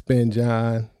to spin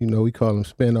John, you know, we call him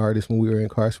spin artists when we were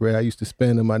incarcerated. I used to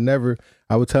spin him. I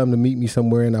would tell him to meet me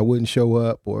somewhere and I wouldn't show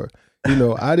up, or, you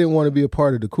know, I didn't want to be a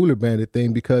part of the Cooler Bandit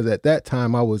thing because at that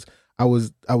time I was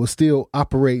still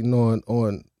operating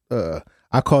on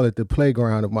I call it the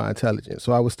playground of my intelligence.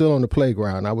 So I was still on the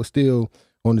playground. I was still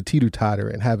on the teeter-totter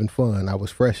and having fun. I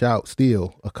was fresh out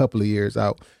still, a couple of years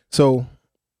out. So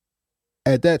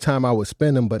at that time I would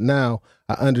spin them, but now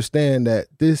I understand that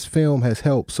this film has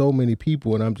helped so many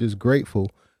people, and I'm just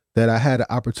grateful that I had an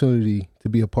opportunity to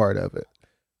be a part of it.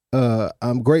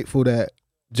 I'm grateful that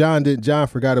John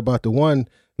forgot about the one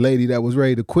lady that was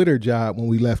ready to quit her job when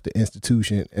we left the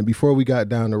institution. And before we got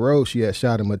down the road, she had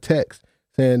shot him a text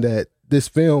saying that this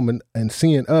film and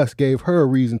seeing us gave her a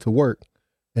reason to work.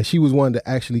 And she was one that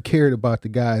actually cared about the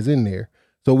guys in there.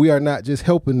 So we are not just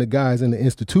helping the guys in the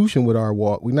institution with our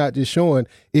walk. We're not just showing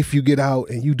if you get out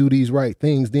and you do these right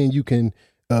things, then you can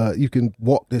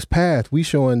walk this path. We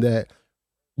showing that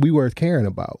we worth caring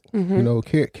about.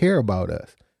 Care about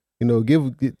us.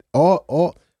 Give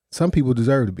all. Some people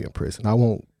deserve to be in prison. I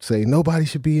won't say nobody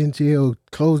should be in jail.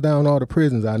 Close down all the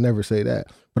prisons. I never say that.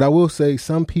 But I will say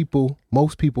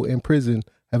most people in prison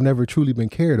have never truly been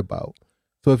cared about.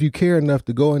 So if you care enough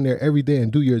to go in there every day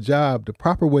and do your job the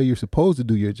proper way you're supposed to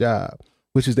do your job,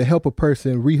 which is to help a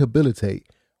person rehabilitate,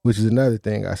 which is another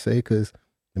thing I say, because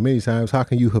many times, how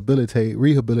can you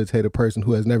rehabilitate a person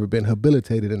who has never been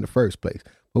habilitated in the first place?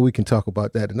 But we can talk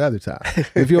about that another time.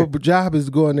 If your job is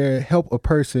to go in there and help a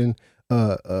person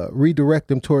redirect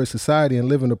them towards society and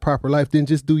living a proper life, then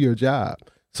just do your job.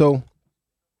 So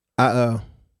I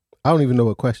don't even know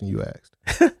what question you asked.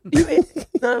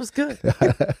 No, it was good.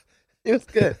 It was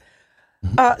good.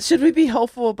 Should we be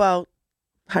hopeful about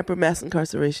hypermass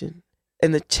incarceration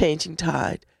and the changing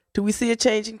tide? Do we see a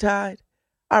changing tide?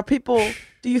 Do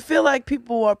you feel like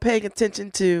people are paying attention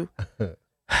to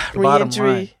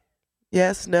reentry?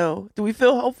 Yes, no. Do we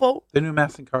feel hopeful? The new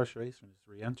mass incarceration is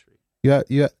reentry.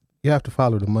 You have to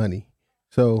follow the money.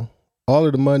 So all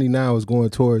of the money now is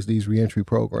going towards these reentry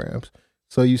programs.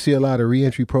 So you see a lot of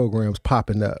reentry programs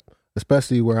popping up,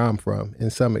 especially where I'm from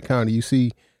in Summit County. You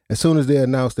see, as soon as they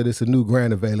announce that it's a new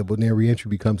grant available, then reentry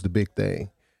becomes the big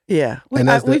thing. Yeah,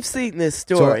 we've seen this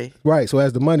story. So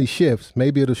as the money shifts,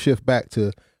 maybe it'll shift back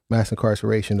to mass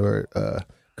incarceration or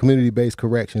community-based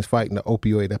corrections fighting the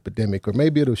opioid epidemic, or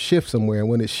maybe it'll shift somewhere. And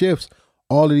when it shifts,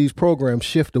 all of these programs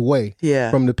shift away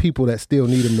from the people that still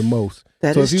need them the most.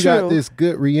 That so is if you true. got this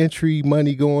good reentry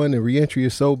money going, and reentry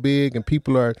is so big, and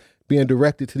people are being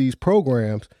directed to these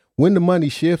programs, when the money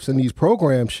shifts and these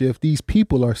programs shift, these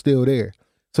people are still there.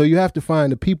 So you have to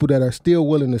find the people that are still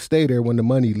willing to stay there when the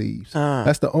money leaves.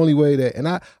 That's the only way that, and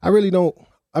I really don't,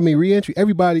 reentry,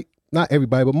 not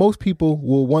everybody, but most people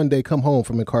will one day come home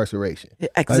from incarceration.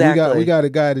 Exactly. Like we got a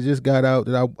guy that just got out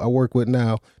that I work with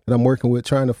now, that I'm working with,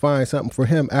 trying to find something for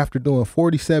him after doing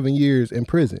 47 years in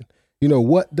prison.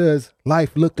 What does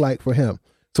life look like for him?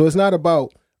 So it's not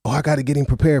about, I got to get him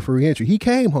prepared for reentry. He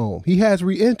came home. He has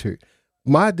reentered.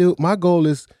 My goal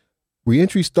is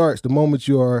reentry starts the moment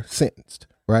you are sentenced.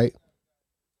 Right?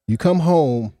 You come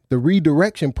home, the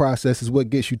redirection process is what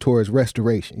gets you towards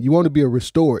restoration. You want to be a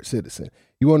restored citizen.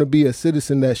 You want to be a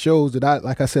citizen that shows that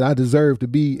I deserve to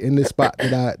be in this spot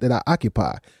that I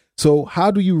occupy. So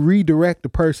how do you redirect the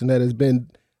person that has been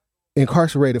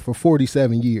incarcerated for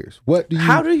 47 years?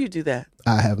 How do you do that?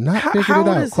 I have not figured it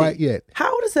out quite yet.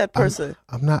 How old is that person?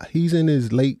 I'm not. He's in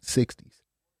his late 60s.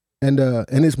 And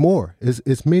it's more.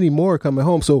 It's many more coming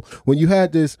home. So when you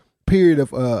had this period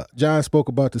of John spoke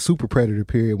about the super predator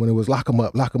period, when it was lock 'em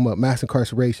up. Mass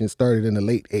incarceration started in the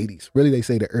late 80s. Really, they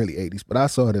say the early 80s, but I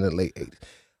saw it in the late 80s.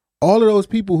 All of those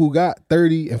people who got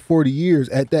 30 and 40 years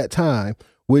at that time,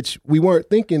 which we weren't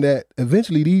thinking that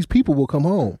eventually these people will come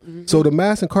home. Mm-hmm. So the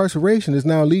mass incarceration is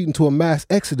now leading to a mass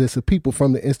exodus of people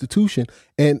from the institution,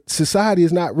 and society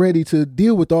is not ready to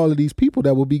deal with all of these people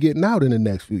that will be getting out in the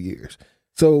next few years.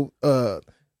 So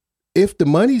if the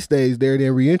money stays there,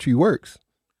 then reentry works,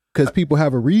 because people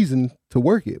have a reason to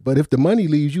work it. But if the money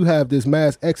leaves, you have this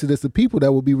mass exodus of people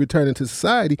that will be returning to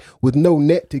society with no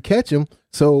net to catch them.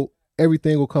 So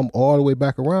everything will come all the way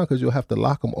back around, because you'll have to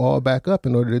lock them all back up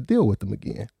in order to deal with them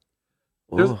again.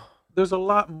 There's a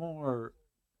lot more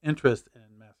interest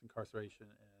in mass incarceration,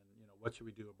 and what should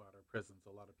we do about our prisons?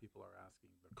 A lot of people are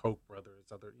asking. The Koch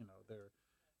brothers,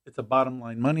 it's a bottom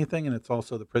line money thing, and it's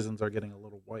also the prisons are getting a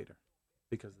little whiter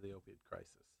because of the opiate crisis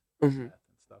and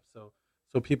stuff.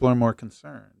 So people are more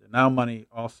concerned, and now money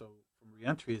also from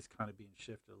reentry is kind of being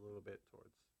shifted a little bit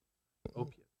towards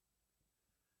opiate.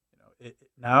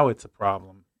 Now it's a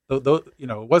problem. Though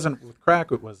it wasn't with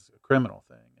crack; it was a criminal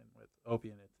thing, and with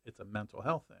opiate, it's a mental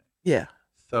health thing. Yeah.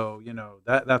 So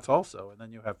that's also, and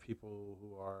then you have people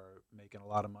who are making a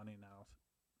lot of money now,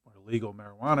 or legal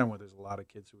marijuana, where there's a lot of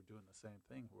kids who are doing the same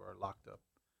thing, who are locked up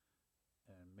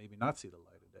and maybe not see the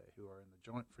light of day, who are in the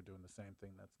joint for doing the same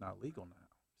thing that's not legal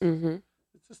now. Mm-hmm.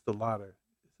 It's a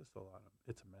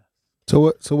mess.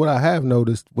 So what I have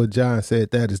noticed, what John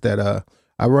said, that is that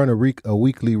I run a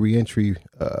weekly reentry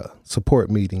support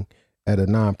meeting at a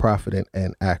nonprofit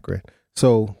in Akron.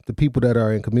 So the people that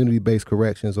are in community-based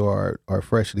corrections or are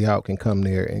freshly out can come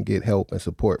there and get help and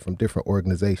support from different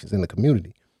organizations in the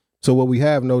community. So what we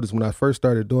have noticed when I first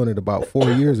started doing it about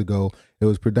 4 years ago, it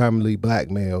was predominantly black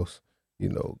males,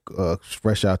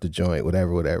 fresh out the joint,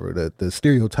 whatever, the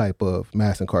stereotype of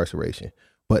mass incarceration.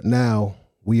 But now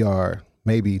we are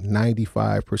maybe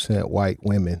 95% white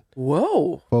women.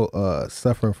 Whoa.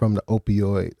 Suffering from the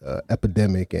opioid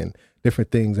epidemic and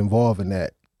different things involving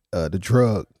that.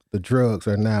 The drugs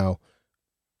are now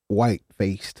white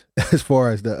faced as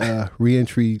far as the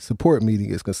reentry support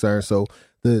meeting is concerned. So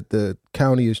the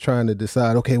county is trying to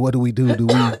decide, okay, what do we do? Do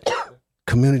we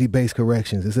community-based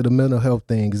corrections? Is it a mental health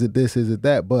thing? Is it this? Is it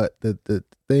that? But the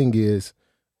thing is,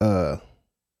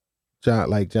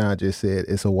 John just said,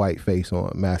 it's a white face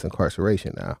on mass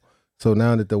incarceration now. So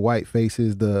now that the white face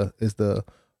is the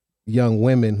young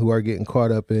women who are getting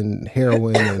caught up in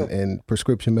heroin and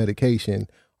prescription medication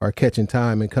are catching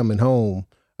time and coming home,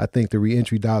 I think the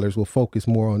reentry dollars will focus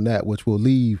more on that, which will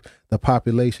leave the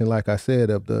population, like I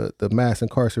said, of the mass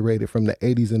incarcerated from the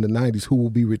 80s and the 90s who will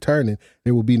be returning.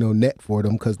 There will be no net for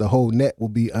them because the whole net will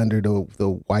be under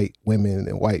the white women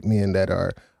and white men that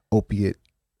are opiate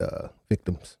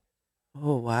victims.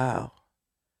 Oh, wow.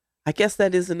 I guess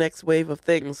that is the next wave of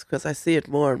things because I see it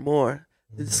more and more.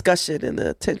 The discussion and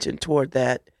the attention toward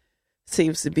that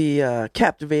seems to be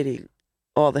captivating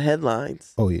all the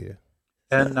headlines. Oh, yeah.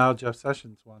 And now Jeff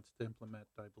Sessions wants to implement,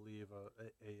 I believe,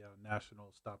 a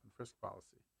national stop and frisk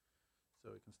policy,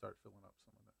 so we can start filling up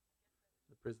some of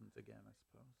the prisons again, I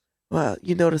suppose. Well,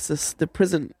 you notice the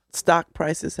prison stock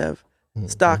prices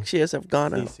stock shares have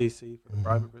gone up. CCC for the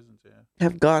private prisons, yeah.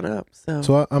 Have gone up.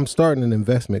 So I'm starting an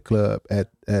investment club at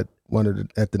the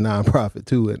nonprofit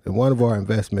too, and one of our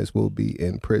investments will be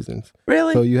in prisons.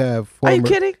 Really? So you have Are you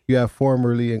kidding? You have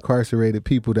formerly incarcerated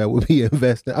people that will be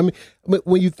investing. I mean,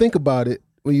 when you think about it,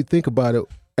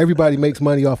 everybody makes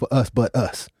money off of us, but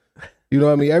us. You know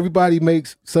what I mean? Everybody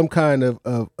makes some kind of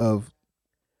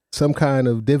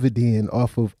dividend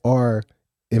off of our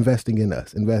investing in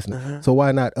us, So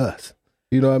why not us?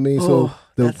 You know what I mean? So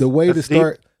the way to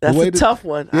start. That's a tough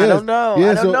one. Yes, I don't know.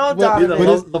 I don't know, Donovan.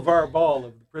 The LeVar Ball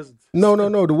of the prisons. No.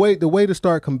 The way to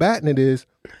start combating it is,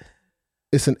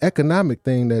 it's an economic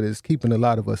thing that is keeping a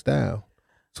lot of us down.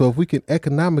 So if we can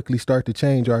economically start to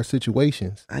change our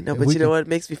situations, I know, but you know what? It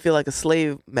makes me feel like a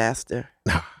slave master.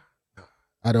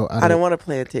 I don't want to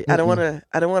plantate. I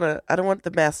don't want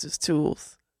the master's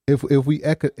tools. If we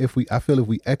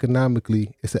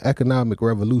economically, it's an economic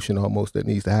revolution almost that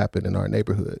needs to happen in our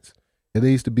neighborhoods. It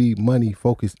needs to be money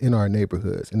focused in our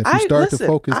neighborhoods, and if you start to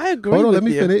focus, I agree. Hold on, let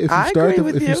me finish.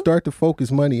 If you start to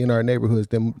focus money in our neighborhoods,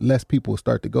 then less people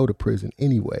start to go to prison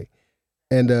anyway.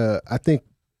 And I think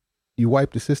you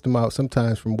wipe the system out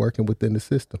sometimes from working within the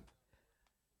system.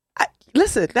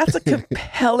 Listen, that's a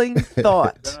compelling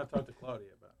thought. Then I talked to Claudia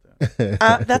about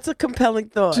that. That's a compelling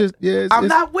thought. I'm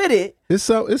not with it. It's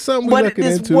something we're looking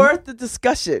into. But it's worth the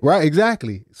discussion. Right,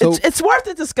 exactly. So it's worth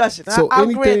the discussion. So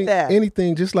I'll grant that.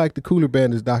 Anything, just like the Cooler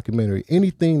Bandits documentary,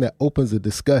 anything that opens a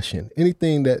discussion,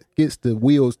 anything that gets the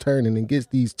wheels turning and gets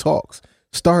these talks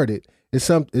started, is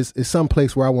some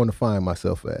place where I want to find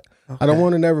myself at. Okay. I don't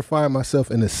want to never find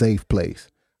myself in a safe place.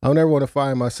 I don't ever want to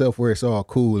find myself where it's all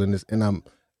cool and I'm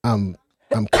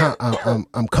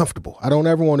comfortable. I don't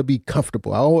ever want to be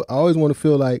comfortable. I always want to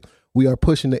feel like we are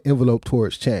pushing the envelope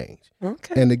towards change.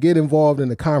 Okay. And to get involved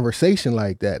in a conversation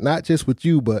like that, not just with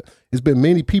you, but it's been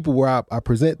many people where I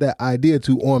present that idea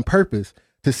to on purpose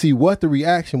to see what the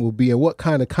reaction will be and what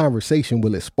kind of conversation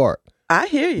will it spark. I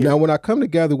hear you. Now, when I come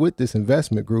together with this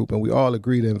investment group and we all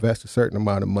agree to invest a certain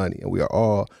amount of money and we are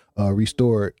all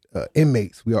restored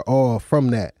inmates, we are all from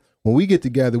that. When we get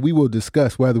together, we will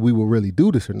discuss whether we will really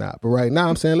do this or not. But right now,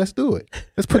 I'm saying, let's do it.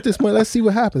 Let's put this money. Let's see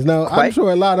what happens. Now, I'm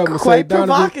sure a lot of them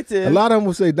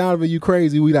will say, Donovan, you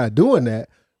crazy. We're not doing that.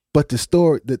 But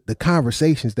the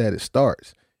conversations that it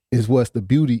starts is what's the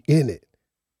beauty in it.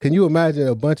 Can you imagine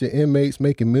a bunch of inmates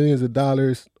making millions of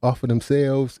dollars off of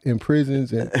themselves in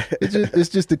prisons? And it's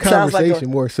just the conversation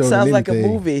more so than anything. Sounds like a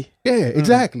movie. Yeah,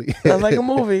 exactly. Sounds like a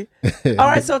movie. All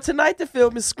right, so tonight the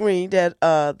film is screened at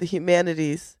the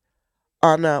Humanities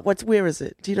on, where is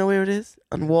it? Do you know where it is?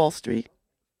 On Wall Street?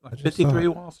 53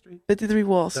 Wall Street. 53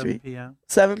 Wall Street. 7 p.m.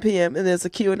 7 p.m. And there's a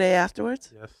Q&A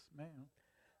afterwards? Yes, ma'am.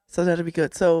 So that'll be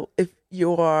good. So if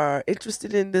you are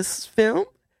interested in this film,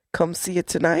 come see it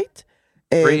tonight.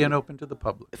 Free and open to the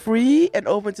public. Free and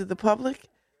open to the public.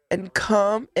 And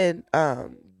come and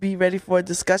be ready for a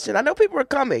discussion. I know people are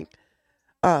coming.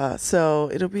 So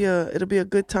it'll be a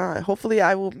good time. Hopefully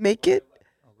I will make it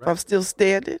if I'm still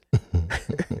standing.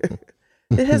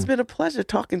 It has been a pleasure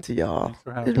talking to y'all.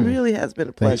 It really has been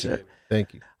a pleasure.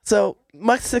 Thank you. So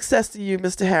much success to you,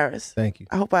 Mr. Harris. Thank you.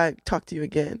 I hope I talk to you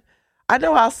again. I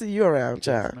know I'll see you around,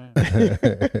 John. Man.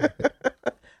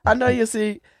 I know you'll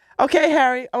see. Okay,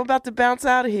 Harry, I'm about to bounce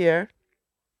out of here.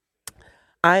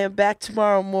 I am back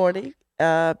tomorrow morning,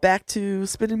 back to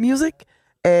spinning music.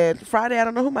 And Friday, I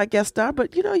don't know who my guests are,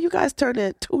 but you guys tune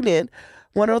in.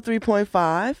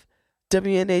 103.5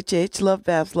 WNHH, Love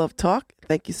Babz, Love Talk.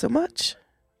 Thank you so much.